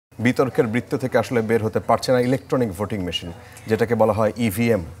বিতর্কের বৃত্ত থেকে আসলে বের হতে পারছে না ইলেকট্রনিক ভোটিং মেশিন, যেটাকে বলা হয়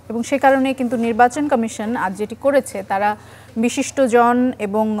ইভিএম। এবং সে কারণে কিন্তু নির্বাচন কমিশন আজ যেটি করেছে, তারা বিশিষ্টজন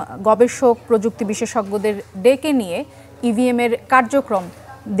এবং গবেষক প্রযুক্তি বিশেষজ্ঞদের ডেকে নিয়ে ইভিএমের কার্যক্রম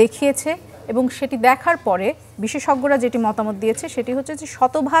দেখিয়েছে এবং সেটি দেখার পরে বিশেষজ্ঞরা যেটি মতামত দিয়েছে সেটি হচ্ছে যে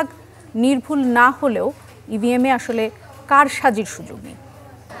শতভাগ নির্ভুল না হলেও ইভিএমে আসলে কারসাজির সুযোগ নেই।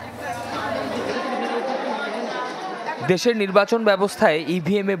 দেশের নির্বাচন ব্যবস্থায়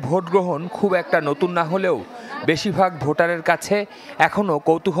ইভিএমে ভোট গ্রহণ খুব একটা নতুন না হলেও বেশিরভাগ ভোটারের কাছে এখনও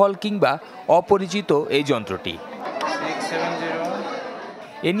কৌতূহল কিংবা অপরিচিত এই যন্ত্রটি।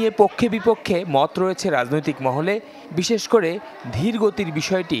 এ নিয়ে পক্ষে বিপক্ষে মত রয়েছে রাজনৈতিক মহলে। বিশেষ করে ধীর গতির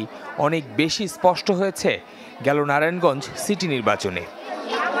বিষয়টি অনেক বেশি স্পষ্ট হয়েছে গেল নারায়ণগঞ্জ সিটি নির্বাচনে।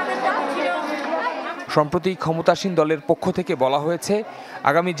 সম্প্রতি ক্ষমতাসীন দলের পক্ষ থেকে বলা হয়েছে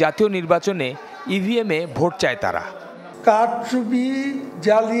আগামী জাতীয় নির্বাচনে ইভিএমে ভোট চায় তারা। কারচুপি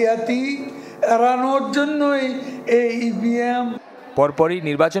জালিয়াতি এড়ানোর জন্যই এই ইভিএম। পরপরই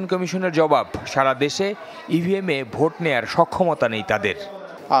নির্বাচন কমিশনের জবাব, সারা দেশে ইভিএমে ভোট নেয়ার সক্ষমতা নেই তাদের।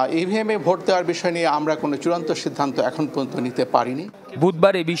 ইভিএমে ভোট দেওয়ার বিষয় নিয়ে আমরা কোনো চূড়ান্ত সিদ্ধান্ত এখন পর্যন্ত নিতে পারিনি।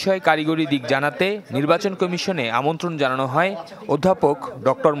 বুধবার এ বিষয়ে কারিগরি দিক জানাতে নির্বাচন কমিশনে আমন্ত্রণ জানানো হয় অধ্যাপক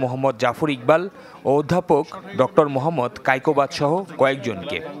ডক্টর মোহাম্মদ জাফর ইকবাল ও অধ্যাপক ডক্টর মোহাম্মদ কাইকোবাদ সহ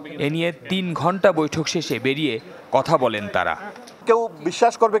কয়েকজনকে। এ নিয়ে 3 ঘন্টা বৈঠক শেষে বেরিয়ে কথা বলেন তারা। কেউ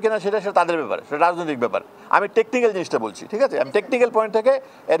বিশ্বাস করবে কিনা সেটা তাদের ব্যাপার, সেটা রাজনৈতিক ব্যাপার। আমি টেকনিক্যাল জিনিসটা বলছি, ঠিক আছে? আমি টেকনিক্যাল পয়েন্ট থেকে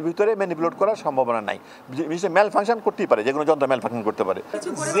এর ভিতরে ম্যানিপুলেট করার সম্ভাবনা নাই। জিনিসটা ম্যাল ফাংশন করতেই পারে, যে কোনো যন্ত্র ম্যাল ফাংশন করতে পারে।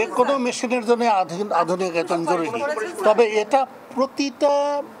 যে কোনো মেশিনের জন্য আধুনিকায়তন জরুরি, তবে এটা প্রতিটা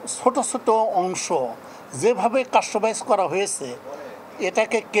ছোট ছোট অংশ যেভাবে কাস্টমাইজ করা হয়েছে,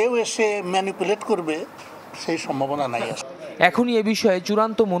 এটাকে কেউ এসে ম্যানিপুলেট করবে সেই সম্ভাবনা নাই। এখনই এ বিষয়ে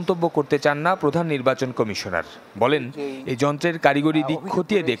চূড়ান্ত মন্তব্য করতে চান না প্রধান নির্বাচন কমিশনার। বলেন এই যন্ত্রের কারিগরি দিক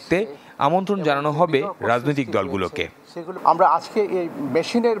খতিয়ে দেখতে আমন্ত্রণ জানানো হবে রাজনৈতিক দলগুলোকে। আমরা আজকে এই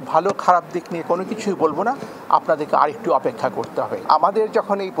মেশিনের ভালো খারাপ দিক নিয়ে কোনো কিছুই বলবো না, আপনাদেরকে আরেকটু অপেক্ষা করতে হবে। আমাদের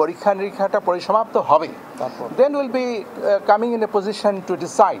যখন এই পরীক্ষা নিরীক্ষাটা পরিসমাপ্ত হবে, দেন will be coming in a position to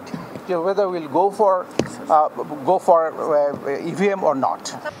decide whether we'll go for EVM or not.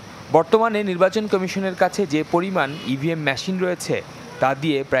 বর্তমানে নির্বাচন কমিশনের কাছে যে পরিমাণ ইভিএম মেশিন রয়েছে তা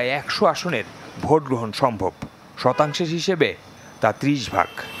দিয়ে প্রায় 100 আসনের ভোট গ্রহণ সম্ভব। শতাংশের হিসেবে তা 30 ভাগ।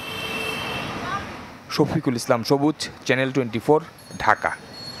 শফিকুল ইসলাম সবুজ, চ্যানেল 24, ঢাকা।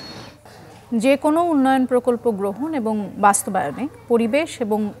 যে কোনো উন্নয়ন প্রকল্প গ্রহণ এবং বাস্তবায়নে পরিবেশ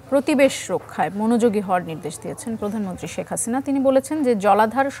এবং প্রতিবেশ রক্ষায় মনোযোগী হওয়ার নির্দেশ দিয়েছেন প্রধানমন্ত্রী শেখ হাসিনা। তিনি বলেছেন যে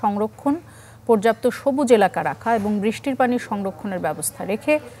জলাধার সংরক্ষণ, পর্যাপ্ত সবুজ এলাকা রাখা এবং বৃষ্টির পানি সংরক্ষণের ব্যবস্থা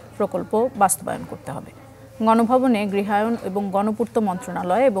রেখে প্রকল্প বাস্তবায়ন করতে হবে। গণভবনে গৃহায়ন এবং গণপূর্ত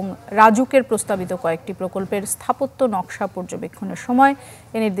মন্ত্রণালয় এবং রাজুকের প্রস্তাবিত কয়েকটি প্রকল্পের স্থাপত্য নকশা পর্যবেক্ষণের সময়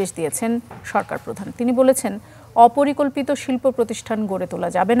এ নির্দেশ দিয়েছেন সরকার প্রধান। তিনি বলেছেন অপরিকল্পিত শিল্প প্রতিষ্ঠান গড়ে তোলা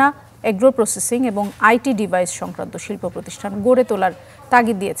যাবে না। এগ্রো প্রসেসিং এবং আইটি ডিভাইস সংক্রান্ত শিল্প প্রতিষ্ঠান গড়ে তোলার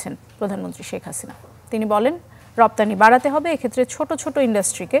তাগিদ দিয়েছেন প্রধানমন্ত্রী শেখ হাসিনা। তিনি বলেন রপ্তানি বাড়াতে হবে, এক্ষেত্রে ছোট ছোট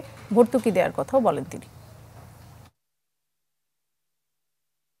ইন্ডাস্ট্রিকে ভর্তুকি দেওয়ার কথাও বলেন তিনি।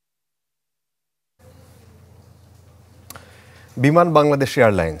 বিমান বাংলাদেশ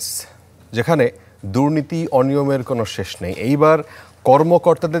এয়ারলাইন্স, যেখানে দুর্নীতি অনিয়মের কোনো শেষ নেই, এইবার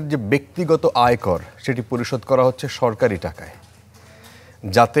কর্মকর্তাদের যে ব্যক্তিগত আয়কর সেটি পরিশোধ করা হচ্ছে সরকারি টাকায়,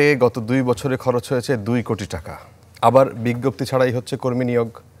 যাতে গত 2 বছরে খরচ হয়েছে 2 কোটি টাকা। আবার বিজ্ঞপ্তি ছাড়াই হচ্ছে কর্মী নিয়োগ।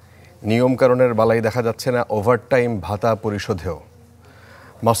 নিয়মকানুনের বালাই দেখা যাচ্ছে না ওভারটাইম ভাতা পরিশোধেও।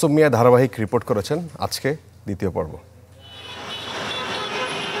 মাসুম মিয়া ধারাবাহিক রিপোর্ট করেছেন, আজকে দ্বিতীয় পর্ব।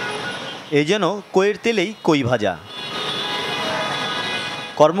 এই যেন কইয়ের তেলেই কই ভাজা।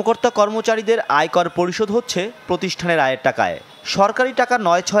 কর্মকর্তা কর্মচারীদের আয়কর পরিশোধ হচ্ছে প্রতিষ্ঠানের আয়ের টাকায়। সরকারি টাকা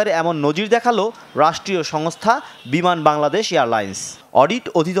 9/6 এমন নজির দেখালো রাষ্ট্রীয় সংস্থা বিমান বাংলাদেশ এয়ারলাইন্স। অডিট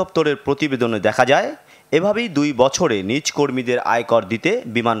অধিদপ্তরের প্রতিবেদনে দেখা যায় এভাবেই 2 বছরে নিজ কর্মীদের আয়কর দিতে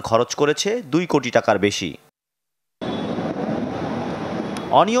বিমান খরচ করেছে 2 কোটি টাকার বেশি।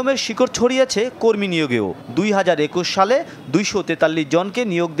 অনিয়মের শিকড় ছড়িয়েছে কর্মী নিয়োগেও। 2021 সালে 243 জনকে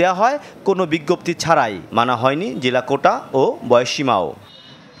নিয়োগ দেওয়া হয় কোনো বিজ্ঞপ্তি ছাড়াই। মানা হয়নি জেলা কোটা ও বয়সসীমাও।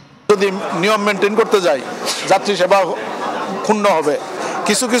 যদি নিয়ম মেনটেন করতে যাই, যাত্রী সেবা ক্ষুণ্ণ হবে।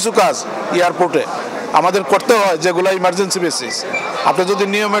 কিছু কিছু কাজ এয়ারপোর্টে আমাদের করতে হয় যেগুলো ইমার্জেন্সি বেসিস। আপনি যদি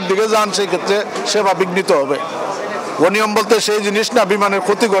নিয়মের দিকে যান, সেই ক্ষেত্রে সেবা বিঘ্নিত হবে। অনিয়ম বলতে সেই জিনিস না, বিমানের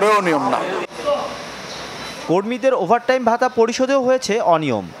ক্ষতি করে অনিয়ম না। কর্মীদের ওভারটাইম ভাতা পরিশোধেও হয়েছে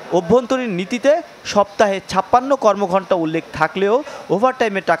অনিয়ম। অভ্যন্তরীণ নীতিতে সপ্তাহে 56 কর্মঘণ্টা উল্লেখ থাকলেও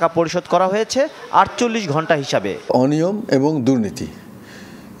ওভারটাইমের টাকা পরিশোধ করা হয়েছে 48 ঘন্টা হিসাবে। অনিয়ম এবং দুর্নীতি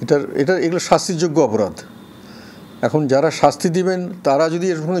এগুলো শাস্তিযোগ্য অপরাধ। এখন যারা শাস্তি দিবেন তারা যদি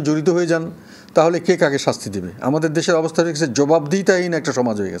এর সঙ্গে জড়িত হয়ে যান তাহলে কে কাকে শাস্তি দেবে? আমাদের দেশের অবস্থা হয়ে গেছে জবাবদিহিতাহীন একটা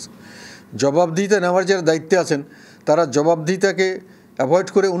সমাজ হয়ে গেছে। জবাবদিহিতা নেওয়ার যারা দায়িত্বে আছেন তারা জবাবদিহিতাকে অ্যাভয়েড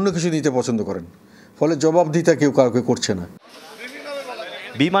করে অন্য কিছু নিতে পছন্দ করেন, ফলে জবাবদিহিতা কেউ কাউকে করছে না।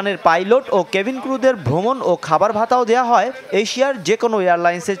 বিমানের পাইলট ও কেবিন ক্রুদের ভ্রমণ ও খাবার ভাতাও দেওয়া হয় এশিয়ার যে কোনো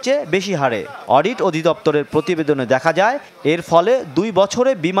এয়ারলাইন্সের চেয়ে বেশি হারে। অডিট অধিদপ্তরের প্রতিবেদনে দেখা যায় এর ফলে 2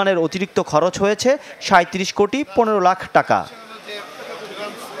 বছরে বিমানের অতিরিক্ত খরচ হয়েছে 37 কোটি 15 লাখ টাকা।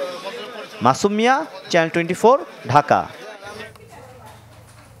 মাসুম মিয়া, চ্যানেল 24, ঢাকা।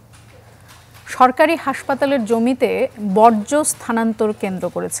 সরকারি হাসপাতালের জমিতে বর্জ্য স্থানান্তর কেন্দ্র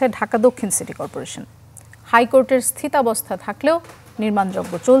করেছে ঢাকা দক্ষিণ সিটি কর্পোরেশন। হাইকোর্টের স্থিতাবস্থা থাকলেও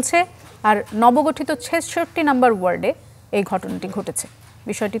নির্মাণযজ্ঞ চলছে, আর নবগঠিত 66 নম্বর ওয়ার্ডে এই ঘটনাটি ঘটেছে।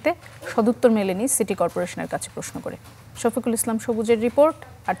 বিষয়টিতে সদুত্তর মেলেনি সিটি কর্পোরেশনের কাছে প্রশ্ন করে। শফিকুল ইসলাম সবুজের রিপোর্ট,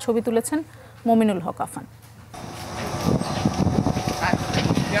 আর ছবি তুলেছেন মমিনুল হক আফান।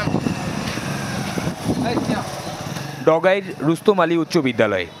 ডগাইর রুস্তম আলী উচ্চ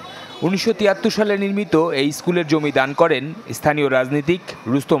বিদ্যালয় 1973 সালে নির্মিত এই স্কুলের জমি দান করেন স্থানীয় রাজনীতিক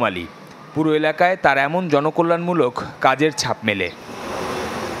রুস্তম আলী। পুরো এলাকায় তার এমন জনকল্যাণমূলক কাজের ছাপ মেলে।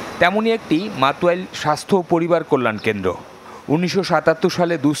 তেমনই একটি মাতুয়াইল স্বাস্থ্য ও পরিবার কল্যাণ কেন্দ্র। 1977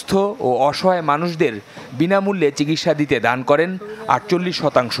 সালে দুস্থ ও অসহায় মানুষদের বিনামূল্যে চিকিৎসা দিতে দান করেন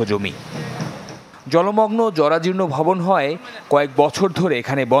 48% জমি। জলমগ্ন জরাজীর্ণ ভবন হয় কয়েক বছর ধরে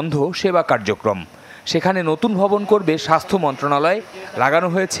এখানে বন্ধ সেবা কার্যক্রম। সেখানে নতুন ভবন করবে স্বাস্থ্য মন্ত্রণালয়, লাগানো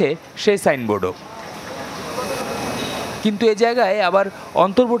হয়েছে সেই সাইনবোর্ডও। কিন্তু এ জায়গায় আবার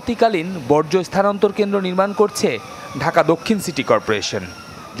অন্তর্বর্তীকালীন বর্জ্য স্থানান্তর কেন্দ্র নির্মাণ করছে ঢাকা দক্ষিণ সিটি কর্পোরেশন।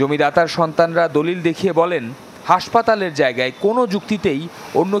 জমিদাতার সন্তানরা দলিল দেখিয়ে বলেন, হাসপাতালের জায়গায় কোনো যুক্তিতেই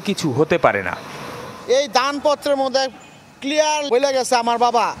অন্য কিছু হতে পারে না। এই দানপত্রের মধ্যে ক্লিয়ার হয়ে গেছে আমার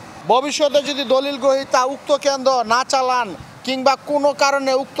বাবা ভবিষ্যতে যদি দলিল গ্রহীতা উক্ত কেন্দ্র না চালান কিংবা কোনো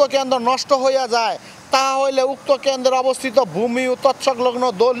কারণে উক্ত কেন্দ্র নষ্ট হইয়া যায়, তাহলে উক্ত কেন্দ্রে অবস্থিত ভূমি ও তৎসংলগ্ন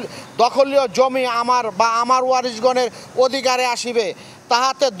দখলীয় জমি আমার ওয়ারিশগণের অধিকারে আসিবে।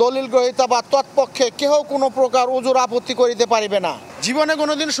 তাহাতে দলিল গ্রহীতা বা তৎপক্ষে কেহ কোনো প্রকার উজুর আপত্তি করিতে পারিবে না। জীবনে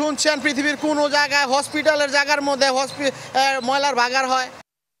কোনোদিন শুনছেন পৃথিবীর কোনো জায়গায় হসপিটালের জায়গার মধ্যে ময়লার ভাগার হয়?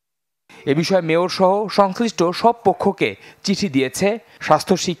 এ বিষয়ে মেয়র সহ সংশ্লিষ্ট সব পক্ষকে চিঠি দিয়েছে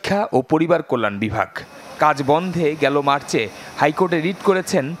স্বাস্থ্য, শিক্ষা ও পরিবার কল্যাণ বিভাগ। কাজ বন্ধে গেল মার্চে হাইকোর্টে রিট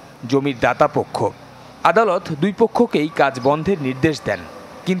করেছেন জমির দাতা পক্ষ। আদালত 2 পক্ষকেই কাজ বন্ধের নির্দেশ দেন,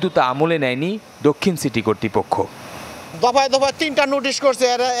 কিন্তু তা আমলে নেয়নি দক্ষিণ সিটি কর্তৃপক্ষ। দফায় দফায় 3টা নোটিশ করছে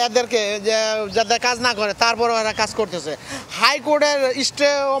এদেরকে যাতে কাজ না করে, তারপরে এরা কাজ করতেছে। হাইকোর্টের স্টে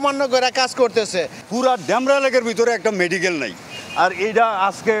অমান্য করে কাজ করতেছে। পুরা ড্যামরা এলাকার ভিতরে একটা মেডিকেল নাই, আর এইটা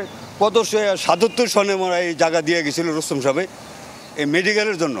আজকে কত 77 সনে মোরা এই জায়গা দিয়ে গেছিল রুস্তম সাহেব এই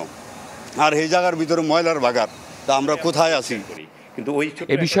মেডিকেলের জন্য, আর এই জায়গার ভিতরে ময়লার ভাগার। তা আমরা কোথায় আছি?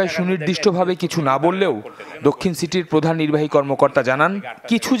 এ বিষয়ে সুনির্দিষ্টভাবে কিছু না বললেও দক্ষিণ সিটির প্রধান নির্বাহী কর্মকর্তা জানান,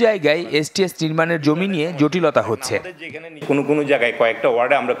 কিছু জায়গায় এসটিএস নির্মাণের জমি নিয়ে জটিলতা হচ্ছে। কোনো জায়গায় কয়েকটা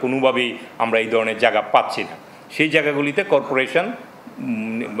ওয়ার্ডে আমরা কোনোভাবেই এই ধরনের জায়গা পাচ্ছি না। সেই জায়গাগুলিতে কর্পোরেশন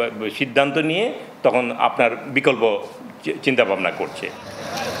সিদ্ধান্ত নিয়ে তখন আপনার বিকল্প চিন্তাভাবনা করছে।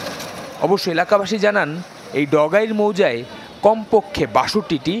 অবশ্য এলাকাবাসী জানান, এই ডগাইল মৌজায় কমপক্ষে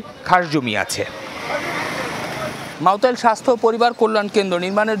 62টি খাস জমি আছে। মাউতাইল স্বাস্থ্য পরিবার কল্যাণ কেন্দ্র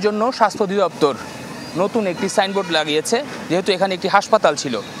নির্মাণের জন্য স্বাস্থ্য অধিদপ্তর নতুন একটি সাইনবোর্ড লাগিয়েছে। যেহেতু এখানে একটি হাসপাতাল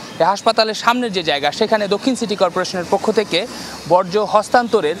ছিল, এই হাসপাতালের সামনের যে জায়গা, সেখানে দক্ষিণ সিটি কর্পোরেশনের পক্ষ থেকে বর্জ্য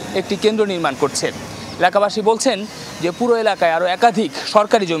হস্তান্তরের একটি কেন্দ্র নির্মাণ করছে। এলাকাবাসী বলছেন যে পুরো এলাকায় আরও একাধিক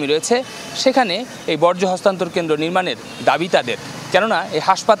সরকারি জমি রয়েছে, সেখানে এই বর্জ্য হস্তান্তর কেন্দ্র নির্মাণের দাবি তাদের। কেননা এই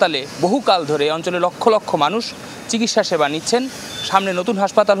হাসপাতালে বহুকাল ধরে এই অঞ্চলে লক্ষ লক্ষ মানুষ চিকিৎসা সেবা নিচ্ছেন। সামনে নতুন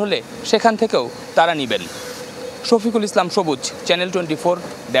হাসপাতাল হলে সেখান থেকেও তারা নেবেন। শফিকুল ইসলাম সবুজ, চ্যানেল 24,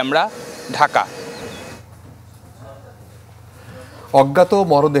 ডেমরা, ঢাকা। অজ্ঞাত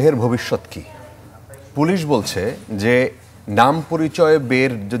মরদেহের ভবিষ্যৎ কি? পুলিশ বলছে যে নাম পরিচয়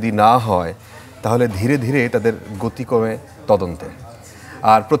বের যদি না হয় তাহলে ধীরে ধীরে তাদের গতি কমে তদন্তে।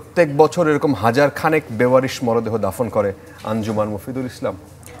 আর প্রত্যেক বছর এরকম হাজার খানেক বেওয়ারিশ মরদেহ দাফন করে আঞ্জুমান মফিদুল ইসলাম।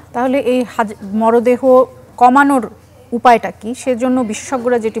 তাহলে এই মরদেহ কমানোর উপায়টা কি? সেজন্য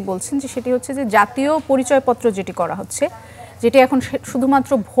বিশেষজ্ঞরা যেটি বলছেন যে সেটি হচ্ছে যে জাতীয় পরিচয়পত্র যেটি করা হচ্ছে, যেটি এখন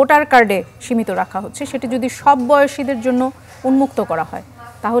শুধুমাত্র ভোটার কার্ডে সীমিত রাখা হচ্ছে, সেটি যদি সব বয়সীদের জন্য উন্মুক্ত করা হয়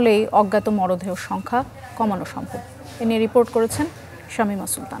তাহলে এই অজ্ঞাত মরদেহ সংখ্যা কমানো সম্ভব। এ নিয়ে রিপোর্ট করেছেন শামীমা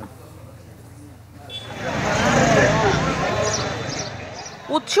সুলতানা।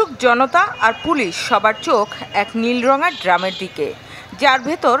 উৎসুক জনতা আর পুলিশ সবার চোখ এক নীল রঙা ড্রামের দিকে, যার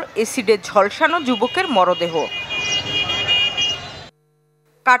ভেতর এসিডে ঝলসানো যুবকের মরদেহ।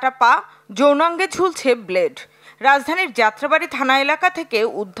 কাটা পা, যৌনাঙ্গে ঝুলছে ব্লেড, রাজধানীর যাত্রাবাড়ি থানা এলাকা থেকে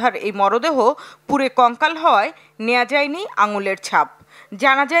উদ্ধার এই মরদেহ পুড়ে কঙ্কাল হওয়ায় নেওয়া যায়নি আঙুলের ছাপ,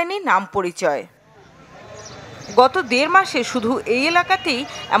 জানা যায়নি নাম পরিচয়। গত 1.5 মাসে শুধু এই এলাকাতেই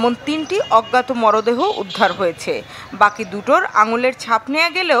এমন 3টি অজ্ঞাত মরদেহ উদ্ধার হয়েছে। বাকি দুটোর আঙুলের ছাপ নেওয়া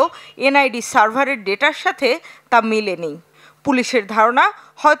গেলেও এনআইডি সার্ভারের ডেটার সাথে তা মেলেনি। পুলিশের ধারণা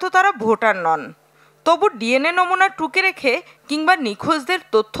হয়তো তারা ভোটার নন। তবু ডিএনএ নমুনা টুকে রেখে কিংবা নিখোঁজদের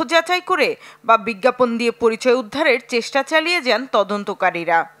তথ্য যাচাই করে বা বিজ্ঞাপন দিয়ে পরিচয় উদ্ধারের চেষ্টা চালিয়ে যান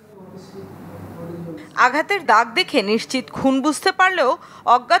তদন্তকারীরা। আঘাতের দাগ দেখে নিশ্চিত খুন বুঝতে পারলেও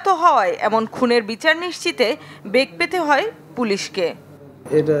অজ্ঞাত হওয়ায় এমন খুনের বিচার নিশ্চিতে বেগ পেতে হয় পুলিশকে।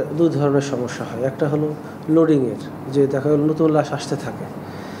 এটা 2 ধরনের সমস্যা হয়। একটা হলো লোডিংয়ের, যে দেখা গেল নতুন লাশ আসতে থাকে,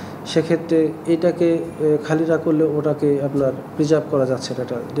 সেক্ষেত্রে এটাকে খালি না করলে ওটাকে আপনার প্রিজার্ভ করা যাচ্ছে না,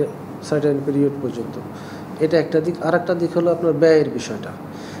 এটা সার্টেন পিরিয়ড পর্যন্ত। এটা একটা দিক। আর একটা দিক হলো আপনার ব্যয়ের বিষয়টা।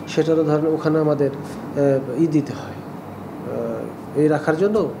 সেটারও ধরেন ওখানে আমাদের দিতে হয়, এই রাখার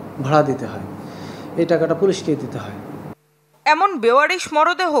জন্য ভাড়া দিতে হয়, এই টাকাটা পুলিশকে দিতে হয়। এমন বেওয়ারিশ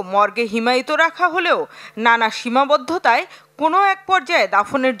মরদেহ মর্গে হিমায়িত রাখা হলেও নানা সীমাবদ্ধতায় কোনো এক পর্যায়ে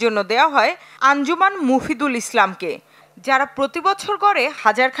দাফনের জন্য দেওয়া হয় আঞ্জুমান মুফিদুল ইসলামকে, যারা প্রতি বছর গড়ে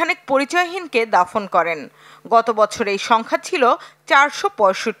 1000 খানেক পরিচয়হীনকে দাফন করেন। গত বছর এই সংখ্যা ছিল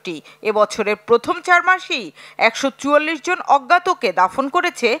 465। এবছরের প্রথম 4 মাসেই 144 জন অজ্ঞাতকে দাফন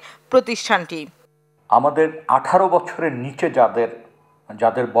করেছে প্রতিষ্ঠানটি। আমাদের 18 বছরের নিচে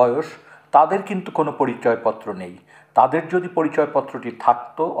যাদের বয়স, তাদের কিন্তু কোনো পরিচয়পত্র নেই। তাদের যদি পরিচয়পত্রটি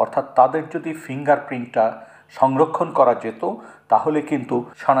থাকতো, অর্থাৎ তাদের যদি ফিঙ্গারপ্রিন্টটা সংরক্ষণ করা যেত, তাহলে কিন্তু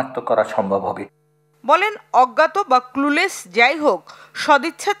শনাক্ত করা সম্ভব হবে। বলেন, অজ্ঞাত বা ক্লুলেস যাই হোক,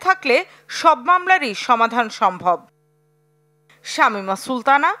 সদিচ্ছা থাকলে সব মামলারই সমাধান সম্ভব। শামিমা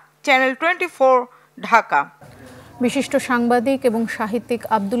সুলতানা, চ্যানেল 24, ঢাকা। বিশিষ্ট সাংবাদিক এবং সাহিত্যিক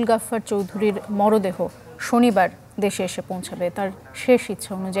আব্দুল গাফফার চৌধুরীর মরদেহ শনিবার দেশে এসে পৌঁছাবে। তার শেষ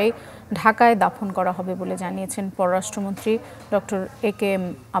ইচ্ছা অনুযায়ী ঢাকায় দাফন করা হবে বলে জানিয়েছেন পররাষ্ট্রমন্ত্রী ডক্টর এ.কে.এম.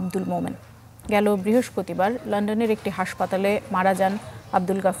 আব্দুল মোমেন। গেল বৃহস্পতিবার লন্ডনের একটি হাসপাতালে মারা যান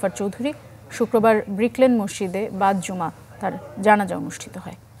আব্দুল গাফফার চৌধুরী। শুক্রবার ব্রিকলেন মসজিদে বাদ জুমা তার জানাজা অনুষ্ঠিত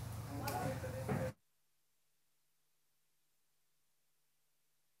হয়।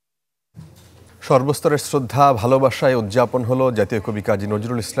 সর্বস্তরের শ্রদ্ধা ভালোবাসায় উদযাপন হলো জাতীয় কবি কাজী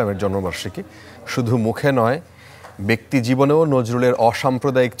নজরুল ইসলামের জন্মবার্ষিকী। শুধু মুখে নয়, ব্যক্তি জীবনেও নজরুলের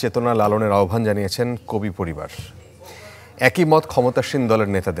অসাম্প্রদায়িক চেতনা লালনের আহ্বান জানিয়েছেন কবি পরিবার। একই মত ক্ষমতাসীন দলের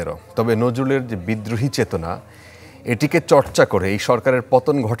নেতাদেরও। তবে নজরুলের যে বিদ্রোহী চেতনা, এটিকে চর্চা করে এই সরকারের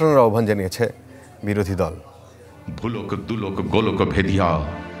পতন ঘটানোর আহ্বান জানিয়েছে বিরোধী দল। ভুলোক দুলোক গোলক ভেদিয়া,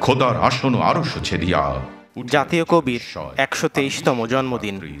 খোদার আসন আরশ ছেদিয়া। জাতীয় কবির 123তম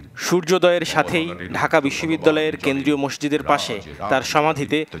জন্মদিন। সূর্যোদয়ের সাথেই ঢাকা বিশ্ববিদ্যালয়ের কেন্দ্রীয় মসজিদের পাশে তার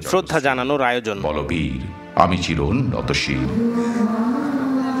সমাধিতে শ্রদ্ধা জানানোর আয়োজন। বলবীর, আমি চিরোন্নতশীল।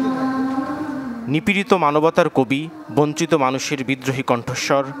 নিপীড়িত মানবতার কবি, বঞ্চিত মানুষের বিদ্রোহী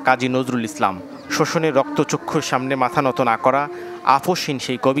কণ্ঠস্বর কাজী নজরুল ইসলাম। শোষণের রক্তচক্ষুর সামনে মাথা নত না করা আপোষহীন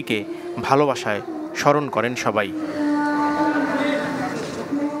সেই কবিকে ভালোবাসায় স্মরণ করেন সবাই।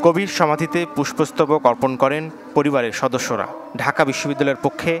 কবির সমাধিতে পুষ্পস্তবক অর্পণ করেন পরিবারের সদস্যরা। ঢাকা বিশ্ববিদ্যালয়ের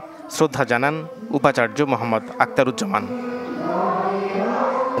পক্ষে শ্রদ্ধা জানান উপাচার্য মোহাম্মদ আখতারুজ্জামান।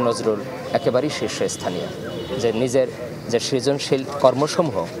 নজরুল একেবারেই শীর্ষস্থানীয়, যে নিজের যে সৃজনশীল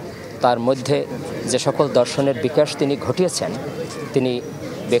কর্মসমূহ, তার মধ্যে যে সকল দর্শনের বিকাশ তিনি ঘটিয়েছেন, তিনি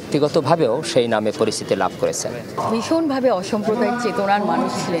ব্যক্তিগতভাবেও সেই নামে পরিচিতি লাভ করেছেন। ভীষণভাবে অসাম্প্রদায়িক চেতনার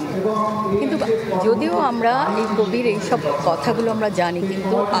মানুষ ছিলেন। কিন্তু যদিও আমরা এই কবির এইসব কথাগুলো আমরা জানি,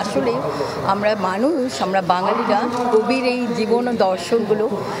 কিন্তু আসলে আমরা মানুষ, আমরা বাঙালিরা কবির এই জীবন দর্শনগুলো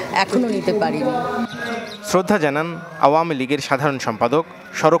এখনও নিতে পারিনি। শ্রদ্ধা জানান আওয়ামী লীগের সাধারণ সম্পাদক,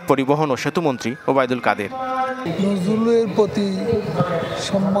 সড়ক পরিবহন ও সেতুমন্ত্রী ওবায়দুল কাদের। নজরুলের প্রতি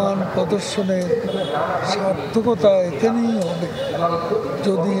সম্মান প্রদর্শনের সার্থকতা এখানেই হবে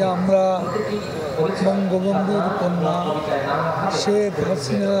যদি আমরা বঙ্গবন্ধুর কন্যা শেখ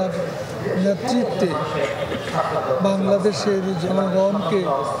হাসিনার নেতৃত্বে বাংলাদেশের জনগণকে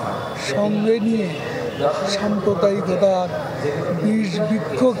সঙ্গে নিয়ে সাম্প্রদায়িকতার বিষ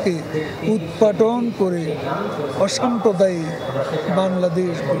বৃক্ষকে উৎপাটন করে অসাম্প্রদায়িক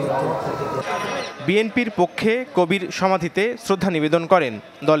বাংলাদেশ গড়তে। বিএনপির পক্ষে কবির সমাধিতে শ্রদ্ধা নিবেদন করেন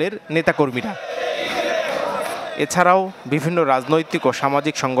দলের নেতাকর্মীরা। এছাড়াও বিভিন্ন রাজনৈতিক ও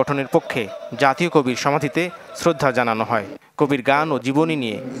সামাজিক সংগঠনের পক্ষে জাতীয় কবির সমাধিতে শ্রদ্ধা জানানো হয়। কবির গান ও জীবনী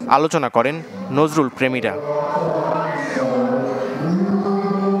নিয়ে আলোচনা করেন নজরুল প্রেমীরা।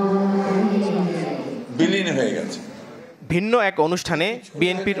 ভিন্ন এক অনুষ্ঠানে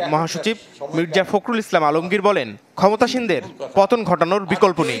বিএনপির মহাসচিব মির্জা ফখরুল ইসলাম আলমগীর বলেন, ক্ষমতাসীনদের পতন ঘটানোর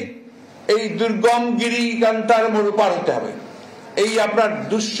বিকল্প নেই। এই দুর্গম গিরিকান্তার মরু পার হতে হবে। এই আপনার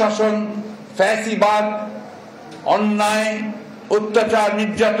দুঃশাসন, ফ্যাসিবাদ, অন্যায়, অত্যাচার,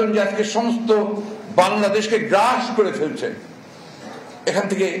 নির্যাতন যে আজকে সমস্ত বাংলাদেশকে গ্রাস করে ফেলছে, এখান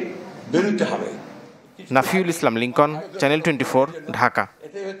থেকে বেরোতে হবে। নাফিউল ইসলাম Lincoln, channel 24, Dhaka.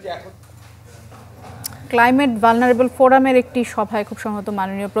 Climate vulnerable ফোরামের একটি সভায় খুব সম্ভবত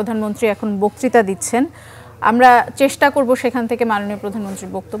মাননীয় প্রধানমন্ত্রী এখন বক্তৃতা দিচ্ছেন। আমরা চেষ্টা করব সেখান থেকে মাননীয়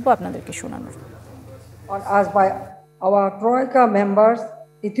প্রধানমন্ত্রীর বক্তব্য আপনাদেরকে শোনানোর। As by our Troika members,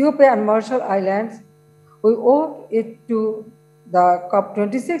 Ethiopia and Marshall Islands, we owe it to the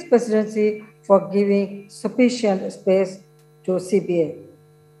COP26 presidency for giving sufficient space to CBA.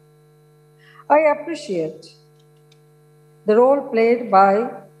 I appreciate the role played by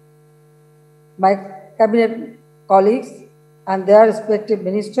my cabinet colleagues and their respective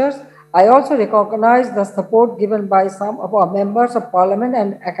ministers. I also recognize the support given by some of our members of parliament and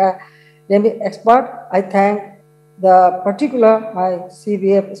academic experts. I thank the particular my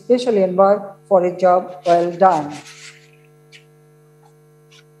CBF special envoy for a job well done.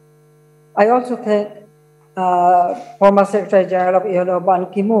 I also thank former Secretary General of UN Ban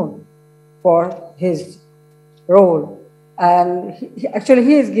Ki-moon for his role, and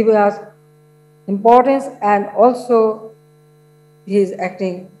he is giving us importance, and also he is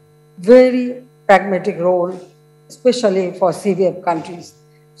acting very pragmatic role, especially for CBF countries.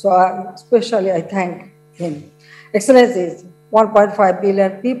 So especially I thank him. Excellencies, 1.5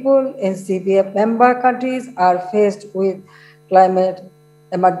 billion people in CBF member countries are faced with climate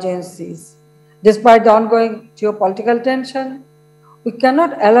emergencies. Despite the ongoing geopolitical tension, we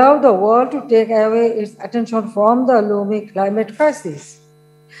cannot allow the world to take away its attention from the looming climate crisis.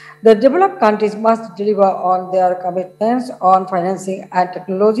 The developed countries must deliver on their commitments on financing and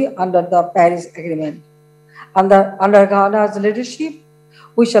technology under the Paris Agreement. Under Ghana's leadership,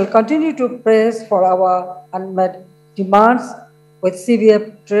 we shall continue to press for our unmet demands with CBF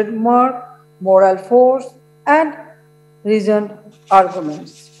trademark, moral force, and reasoned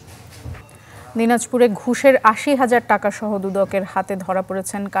arguments. দিনাজপুরে ঘুষের ৮০,০০০ টাকা সহ দুদকের হাতে ধরা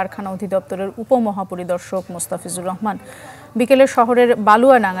পড়েছেন কারখানা অধিদপ্তরের উপমহাপরিদর্শক মোস্তাফিজুর রহমান। বিকেলে শহরের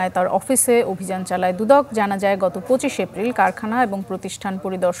বালুয়াডাঙ্গায় তার অফিসে অভিযান চালায় দুদক। জানা যায় গত ২৫ এপ্রিল কারখানা এবং প্রতিষ্ঠান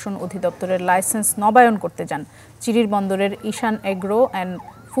পরিদর্শন অধিদপ্তরের লাইসেন্স নবায়ন করতে যান চিরির বন্দরের ঈশান এগ্রো অ্যান্ড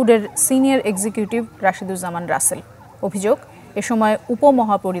ফুডের সিনিয়র এক্সিকিউটিভ রাশিদুজ্জামান রাসেল। অভিযোগ, এ সময়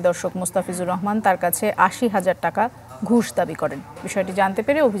উপমহাপরিদর্শক মোস্তাফিজুর রহমান তার কাছে ৮০,০০০ টাকা ঘুষ দাবি করেন। বিষয়টি জানতে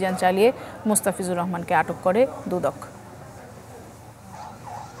পেরে অভিযান চালিয়ে মোস্তাফিজুর রহমানকে আটক করে দুদক।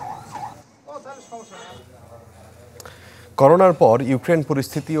 করোনার পর ইউক্রেন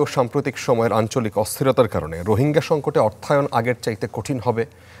পরিস্থিতি ও সাম্প্রতিক সময়ের আঞ্চলিক অস্থিরতার কারণে রোহিঙ্গা সংকটে অর্থায়ন আগের চাইতে কঠিন হবে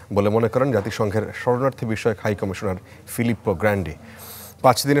বলে মনে করেন জাতিসংঘের শরণার্থী বিষয়ক হাই কমিশনার ফিলিপ্পো গ্র্যান্ডি।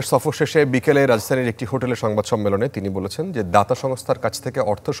 ৫ দিনের সফর শেষে বিকেলে রাজধানীর একটি হোটেলে সংবাদ সম্মেলনে তিনি বলেছেন যে দাতা সংস্থার কাছ থেকে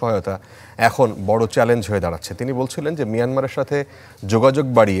অর্থ সহায়তা এখন বড় চ্যালেঞ্জ হয়ে দাঁড়াচ্ছে। তিনি বলছিলেন যে মিয়ানমারের সাথে যোগাযোগ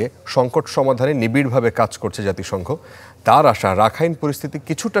বাড়িয়ে সংকট সমাধানে নিবিড়ভাবে কাজ করছে জাতিসংঘ। তার আশা রাখাইন পরিস্থিতি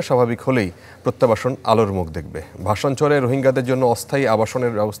কিছুটা স্বাভাবিক হলেই প্রত্যাবাসন আলোর মুখ দেখবে। ভাষাঞ্চলে রোহিঙ্গাদের জন্য অস্থায়ী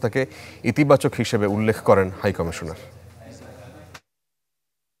আবাসনের ব্যবস্থাকে ইতিবাচক হিসেবে উল্লেখ করেন হাই কমিশনার।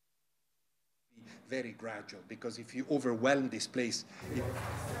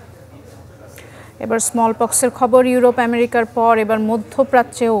 এবার স্মল পক্সের খবর। ইউরোপ আমেরিকার পর এবার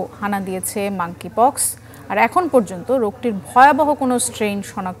মধ্যপ্রাচ্যেও হানা দিয়েছে মাঙ্কি পক্স। আর এখন পর্যন্ত রোগটির ভয়াবহ কোনো স্ট্রেইন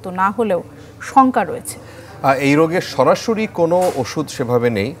শনাক্ত না হলেও শঙ্কা রয়েছে। এই রোগের সরাসরি কোনো ওষুধ সেভাবে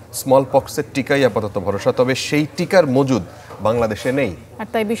নেই। স্মল পক্সের টিকাই আপাতত ভরসা, তবে সেই টিকার মজুদ বাংলাদেশে নেই। আর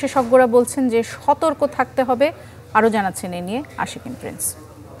তাই বিশেষজ্ঞরা বলছেন যে সতর্ক থাকতে হবে। আরও জানাচ্ছেন এ নিয়ে আশিকিন প্রিন্স।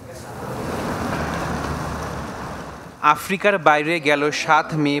 আফ্রিকার বাইরে গেল ৭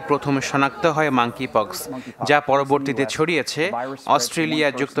 মে প্রথম শনাক্ত হয় মাঙ্কি পক্স, যা পরবর্তীতে ছড়িয়েছে অস্ট্রেলিয়া,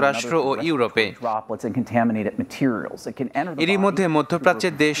 যুক্তরাষ্ট্র ও ইউরোপে। এরই মধ্যে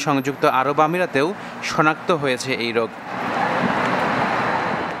মধ্যপ্রাচ্যের দেশ সংযুক্ত আরব আমিরাতেও শনাক্ত হয়েছে এই রোগ।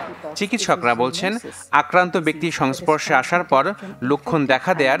 চিকিৎসকরা বলছেন আক্রান্ত ব্যক্তির সংস্পর্শে আসার পর লক্ষণ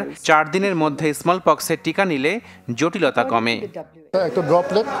দেখা দেওয়ার ৪ দিনের মধ্যে স্মল পক্সের টিকা নিলে জটিলতা কমে। একটা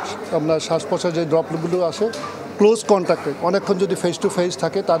ড্রপলেট, আপনার শ্বাস প্রশ্বাসের যে ড্রপলেটগুলো আসে ক্লোজ কন্ট্যাক্টে অনেকক্ষণ যদি ফেস টু ফেস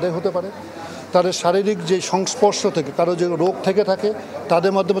থাকে তাদের হতে পারে, তাদের শারীরিক যে সংস্পর্শ থেকে কারো যে রোগ থেকে থাকে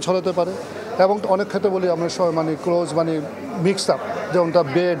তাদের মাধ্যমে ছড়াতে পারে। এবং অনেক ক্ষেত্রে বলি আমরা মানে ক্লোজ মানে মিক্স আপ, যেমন তার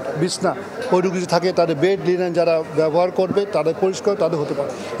বেড, বিছনা, ওই রোগী থাকে তাদের বেড লিনেন যারা ব্যবহার করবে তাদের পরিষ্কার তাদের হতে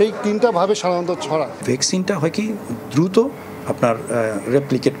পারে। এই তিনটা ভাবে সাধারণত ছড়ায়। ভ্যাকসিনটা হয় কি দ্রুত আপনার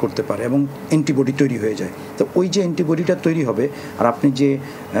রেপ্লিকেট করতে পারে এবং অ্যান্টিবডি তৈরি হয়ে যায়। তো ওই যে অ্যান্টিবডিটা তৈরি হবে আর আপনি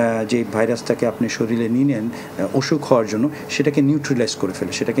যে ভাইরাসটাকে আপনি শরীরে নিয়ে নেন অসুখ হওয়ার জন্য, সেটাকে নিউট্রিলাইজ করে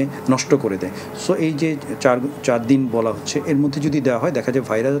ফেলে, সেটাকে নষ্ট করে দেয়। সো এই যে 4 দিন বলা হচ্ছে, এর মধ্যে যদি দেওয়া হয় দেখা যায়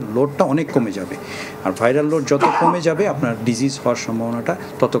ভাইরাল লোডটা অনেক কমে যাবে। আর ভাইরাল লোড যত কমে যাবে আপনার ডিজিজ হওয়ার সম্ভাবনাটা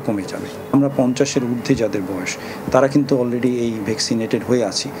তত কমে যাবে। আমরা 50-এর ঊর্ধ্বে যাদের বয়স তারা কিন্তু অলরেডি এই ভ্যাকসিনেটেড হয়ে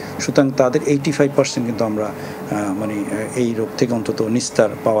আছি, সুতরাং তাদের 85% কিন্তু আমরা মানে এই রোগ থেকে অন্তত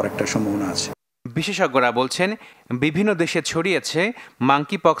নিস্তার পাওয়ার একটা সম্ভাবনা আছে। বিশেষজ্ঞরা বলছেন বিভিন্ন দেশে ছড়িয়েছে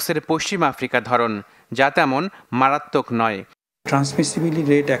মাঙ্কি পক্সের পশ্চিম আফ্রিকা ধরন, যা তেমন মারাত্মক নয়। ট্রান্সমিসিবিলিটি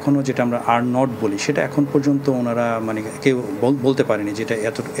রেট এখনও যেটা আমরা R0 বলি, সেটা এখন পর্যন্ত ওনারা মানে কেউ বলতে পারেনি যেটা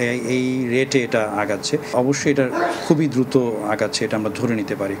এই রেটে এটা আগাচ্ছে। অবশ্যই এটা খুবই দ্রুত আগাচ্ছে, এটা আমরা ধরে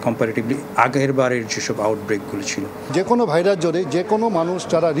নিতে পারি কম্পারেটিভলি আগের বারের যেসব আউটব্রেকগুলো ছিল। যে কোনো ভাইরাস জ্বরে যে কোনো মানুষ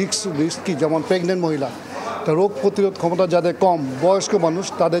যারা রিস্কি, যেমন প্রেগনেন্ট মহিলা, তা রোগ প্রতিরোধ ক্ষমতা যাদের কম, বয়স্ক মানুষ,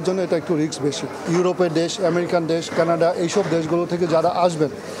 তাদের জন্য এটা একটু রিস্ক বেশি। ইউরোপের দেশ, আমেরিকান দেশ, কানাডা, এইসব দেশগুলো থেকে যারা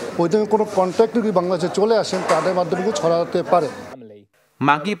আসবেন, ওই থেকে কোনো কন্ট্যাক্ট যদি বাংলাদেশে চলে আসেন তাদের মাধ্যমে ছড়াতে পারে।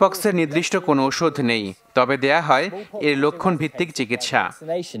 মাঙ্কি পক্সের নির্দিষ্ট কোনো ওষুধ নেই, তবে দেয়া হয় এর লক্ষণ ভিত্তিক চিকিৎসা।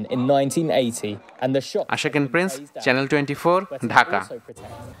 আশাকিন প্রিন্স, চ্যানেল 24, ঢাকা।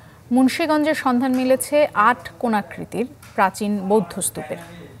 মুন্সিগঞ্জের সন্ধান মিলেছে 8 কোণাকৃতির প্রাচীন বৌদ্ধ স্তূপের।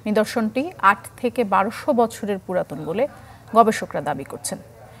 নিদর্শনটি 8 থেকে 1200 বছরের পুরাতন বলে গবেষকরা দাবি করছেন।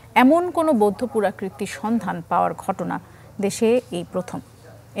 এমন কোনো বৌদ্ধ পুরাকৃতির সন্ধান পাওয়ার ঘটনা দেশে এই প্রথম।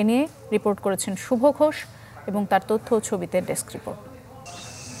 এ নিয়ে রিপোর্ট করেছেন শুভ ঘোষ এবং তার তথ্য ও ছবিতে ডেস্ক রিপোর্ট।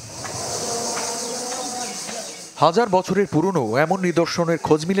 হাজার বছরের পুরনো এমন নিদর্শনের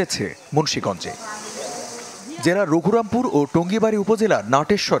খোঁজ মিলেছে মুন্সিগঞ্জে। জেলার রঘুরামপুর ও টঙ্গিবাড়ি উপজেলার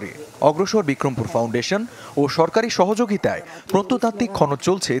নাটেশ্বরে অগ্রসর বিক্রমপুর ফাউন্ডেশন ও সরকারি সহযোগিতায় প্রত্নতাত্ত্বিক খনন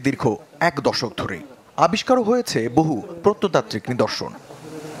চলছে দীর্ঘ 1 দশক ধরেই। আবিষ্কারও হয়েছে বহু প্রত্নতাত্ত্বিক নিদর্শন।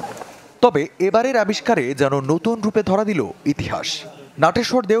 তবে এবারের আবিষ্কারে যেন নতুন রূপে ধরা দিল ইতিহাস।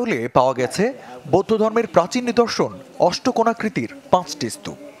 নাটেশ্বর দেউলে পাওয়া গেছে বৌদ্ধ ধর্মের প্রাচীন নিদর্শন অষ্টকোণাকৃতির 5টি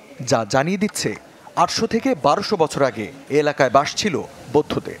স্তূপ, যা জানিয়ে দিচ্ছে 800 থেকে 1200 বছর আগে এলাকায় বাস ছিল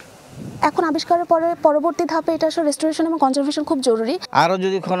বৌদ্ধদের। এখন আবিষ্কারের পরে পরবর্তী ধাপে এটা আসলে রেস্টোরেশন এবং কনজারভেশন খুব জরুরি। আরো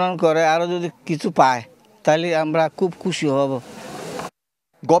যদি খনন করে, আরো যদি কিছু পায়, তাহলে আমরা খুব খুশি হব।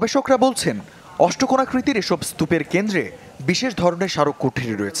 গবেষকরা বলছেন অষ্টকোণাকৃতির এসব স্তূপের কেন্দ্রে বিশেষ ধরনের স্মারক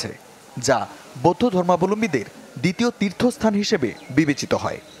কুঠরি রয়েছে, যা বৌদ্ধ ধর্মাবলম্বীদের দ্বিতীয় তীর্থস্থান হিসেবে বিবেচিত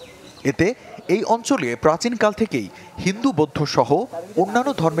হয়। এতে এই অঞ্চলে প্রাচীনকাল থেকেই হিন্দু, বৌদ্ধ সহ অন্যান্য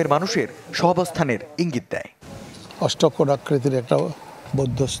ধর্মের মানুষের সহাবস্থানের ইঙ্গিত দেয়। অষ্টকোণাকৃতির একটা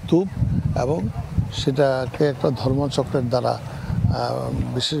বৌদ্ধ স্তূপ এবং সেটাকে একটা ধর্মচক্রের দ্বারা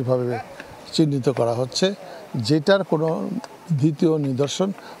বিশেষভাবে চিহ্নিত করা হচ্ছে, যেটার কোনো দ্বিতীয় নিদর্শন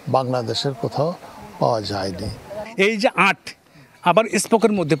বাংলাদেশের কোথাও পাওয়া যায়নি। এই যে 8 আবার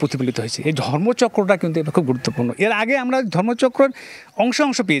স্পোকের মধ্যে প্রতিফলিত হয়েছে, এই ধর্মচক্রটা কিন্তু খুব গুরুত্বপূর্ণ। এর আগে আমরা ধর্মচক্রের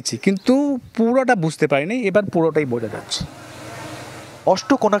অংশ পেয়েছি, কিন্তু পুরোটা বুঝতে পারিনি, এবার পুরোটাই বোঝা যাচ্ছে।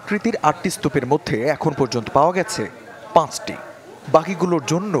 অষ্টকোণাকৃতির 8টি স্তূপের মধ্যে এখন পর্যন্ত পাওয়া গেছে 5টি, বাকিগুলোর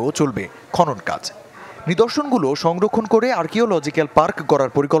জন্য চলবে খনন কাজ। নিদর্শনগুলো সংরক্ষণ করে আর্কিওলজিক্যাল পার্ক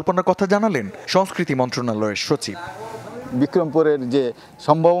গড়ার পরিকল্পনার কথা জানালেন সংস্কৃতি মন্ত্রণালয়ের সচিব। বিক্রমপুরের যে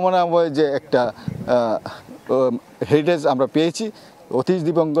সম্ভাবনাময় যে একটা হেরিটেজ আমরা পেয়েছি, অতীশ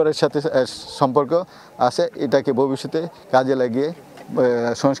দীপঙ্করের সাথে সম্পর্ক আছে, এটাকে ভবিষ্যতে কাজে লাগিয়ে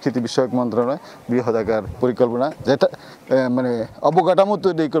সংস্কৃতি বিষয়ক মন্ত্রণালয় বৃহদাকার পরিকল্পনা, যেটা মানে অবকাঠামো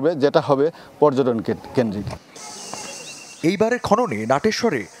তৈরি করবে, যেটা হবে পর্যটন কেন্দ্রিক। এইবারের খননে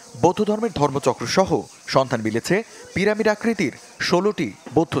নাটেশ্বরে বৌদ্ধ ধর্মের ধর্মচক্র সহ সন্ধান মিলেছে পিরামিড আকৃতির 16টি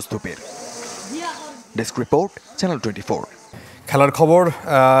বৌদ্ধ স্তূপের। Desk report, channel 24। খেলার খবর।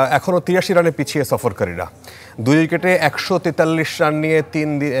 এখনও 83 রানে পিছিয়ে সফরকারীরা। 2 উইকেটে 143 রান নিয়ে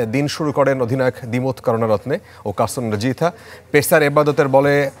দিন শুরু করেন অধিনায়ক দিমুথ করুণারত্নে ও কাসন রাজিথা। পেসার এবাদতের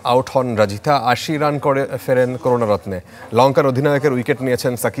বলে আউট হন রাজিথা, 80 রান করে ফেরেন করুণারত্নে। লঙ্কার অধিনায়কের উইকেট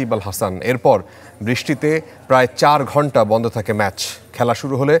নিয়েছেন সাকিব আল হাসান। এরপর বৃষ্টিতে প্রায় 4 ঘন্টা বন্ধ থাকে ম্যাচ। খেলা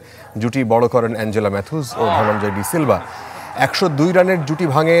শুরু হলে জুটি বড় করেন অ্যাঞ্জেলা ম্যাথুজ ও ধনঞ্জয় ডি সিলভা। 102 রানের জুটি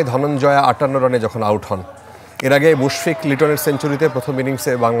ভাঙে ধনঞ্জয়া 58 রানে যখন আউট হন। এর আগে মুশফিক লিটনের সেঞ্চুরিতে প্রথম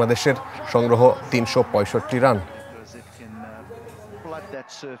ইনিংসে বাংলাদেশের সংগ্রহ 365 রান।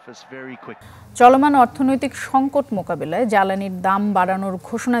 চলমান অর্থনৈতিক সংকট মোকাবিলায় জ্বালানির দাম বাড়ানোর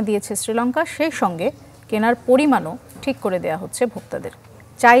ঘোষণা দিয়েছে শ্রীলঙ্কা। সেই সঙ্গে কেনার পরিমাণও ঠিক করে দেওয়া হচ্ছে ভোক্তাদের।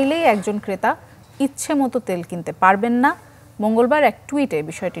 চাইলেই একজন ক্রেতা ইচ্ছে মতো তেল কিনতে পারবেন না। মঙ্গলবার এক টুইটে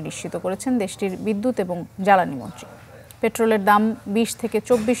বিষয়টি নিশ্চিত করেছেন দেশটির বিদ্যুৎ এবং জ্বালানি মন্ত্রী। পেট্রোলের দাম 20 থেকে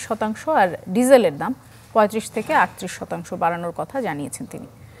 24% আর ডিজেলের দাম 35 থেকে 38% বাড়ানোর কথা জানিয়েছেন তিনি।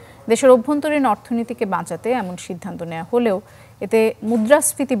 দেশের অভ্যন্তরীণ অর্থনীতিকে বাঁচাতে এমন সিদ্ধান্ত নেওয়া হলেও এতে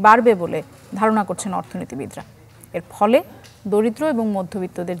মুদ্রাস্ফীতি বাড়বে বলে ধারণা করছেন অর্থনীতিবিদরা। এর ফলে দরিদ্র এবং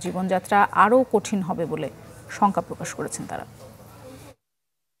মধ্যবিত্তদের জীবনযাত্রা আরও কঠিন হবে বলে শঙ্কা প্রকাশ করেছেন তারা।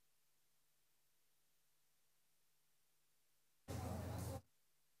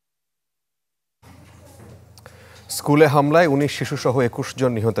 স্কুলে হামলায় 19 শিশুসহ 21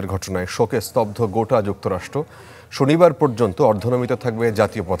 জন নিহতের ঘটনায় শোকে স্তব্ধ গোটা যুক্তরাষ্ট্র। শনিবার পর্যন্ত অর্ধনমিত থাকবে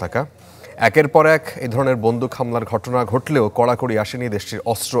জাতীয় পতাকা। একের পর এক এই ধরনের বন্দুক হামলার ঘটনা ঘটলেও কড়াকড়ি আসেনি দেশটির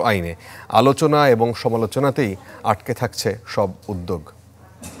অস্ত্র আইনে। আলোচনা এবং সমালোচনাতেই আটকে থাকছে সব উদ্যোগ।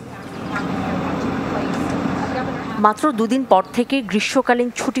 মাত্র দুদিন পর থেকে গ্রীষ্মকালীন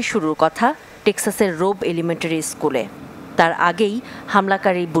ছুটি শুরুর কথা টেক্সাসের রোব এলিমেন্টারি স্কুলে। তার আগেই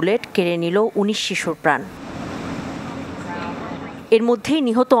হামলাকারী বুলেট কেড়ে নিল 19 শিশুর প্রাণ। এর মধ্যেই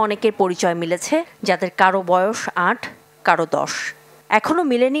নিহত অনেকের পরিচয় মিলেছে, যাদের কারো বয়স 8, কারো 10। এখনও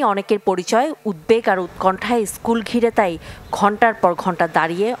মিলেনি অনেকের পরিচয়। উদ্বেগ আর উৎকণ্ঠায় স্কুল ঘিরে তাই ঘন্টার পর ঘন্টা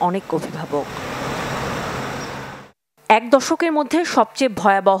দাঁড়িয়ে অনেক অভিভাবক। এক দশকের মধ্যে সবচেয়ে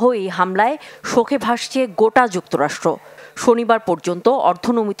ভয়াবহ এই হামলায় শোকে ভাসছে গোটা যুক্তরাষ্ট্র। শনিবার পর্যন্ত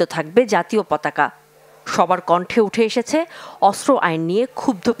অর্ধনমিত থাকবে জাতীয় পতাকা। সবার কণ্ঠে উঠে এসেছে অস্ত্র আইন নিয়ে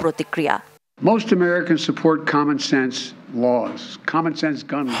ক্ষুব্ধ প্রতিক্রিয়া।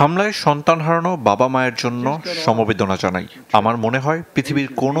 হামলায় সন্তান হারানো বাবা মায়ের জন্য সমবেদনা জানাই। আমার মনে হয় পৃথিবীর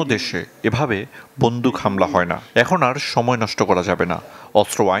কোনো দেশে এভাবে বন্দুক হামলা হয় না। এখন আর সময় নষ্ট করা যাবে না।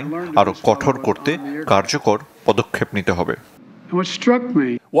 অস্ত্র আইন আরো কঠোর করতে কার্যকর পদক্ষেপ নিতে হবে।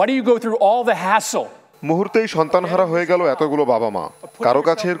 মুহূর্তেই সন্তানহারা হয়ে গেল এতগুলো বাবা মা। কারো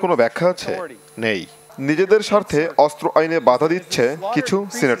কাছে এর কোনো ব্যাখ্যা আছে? নেই। নিজেদের স্বার্থে অস্ত্র আইনে বাধা দিচ্ছে কিছু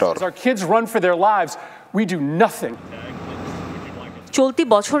সিনেটর। চলতি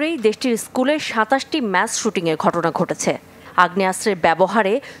বছরেই দেশটির স্কুলে 27টি ম্যাস শুটিংয়ের ঘটনা ঘটেছে। আগ্নেয়াস্ত্রের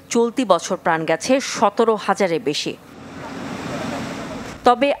ব্যবহারে চলতি বছর প্রাণ গেছে 17,000-এর বেশি।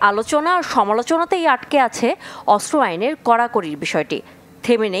 তবে আলোচনা আর সমালোচনাতেই আটকে আছে অস্ত্র আইনের কড়াকড়ির বিষয়টি।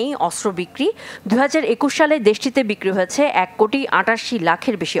 থেমে নেই অস্ত্র বিক্রি। 2021 সালে দেশটিতে বিক্রি হয়েছে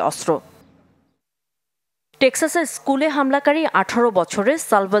 1,88,00,000-এর বেশি অস্ত্র। টেক্সাসের স্কুলে হামলাকারী 18 বছরের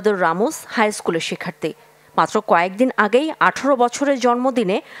সালভাদর রামোস হাই স্কুলের শিক্ষার্থী। মাত্র কয়েকদিন আগেই 18 বছরের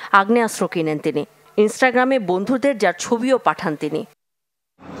জন্মদিনে আগ্নেয়াস্ত্র কিনেন তিনি। ইনস্টাগ্রামে বন্ধুদের যার ছবিও পাঠান তিনি।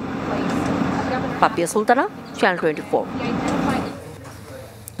 পাপিয়া সুলতানা, চ্যানেল 24।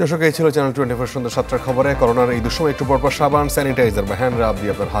 দর্শক, এই ছিল চ্যানেল 24 সন্ধ্যা 7টার খবরে। করোনার এই দুঃসময় একটু পরপর সাবান, স্যানিটাইজার বা হ্যান্ড রাব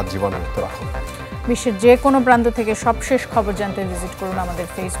দিয়ে আপনার হাত জীবাণুমুক্ত রাখুন। বিশ্বের যে কোনো প্রান্ত থেকে সবশেষ খবর জানতে ভিজিট করুন আমাদের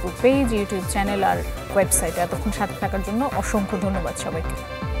ফেসবুক পেজ, ইউটিউব চ্যানেল আর ওয়েবসাইটে। এতক্ষণ সাথে থাকার জন্য অসংখ্য ধন্যবাদ সবাইকে।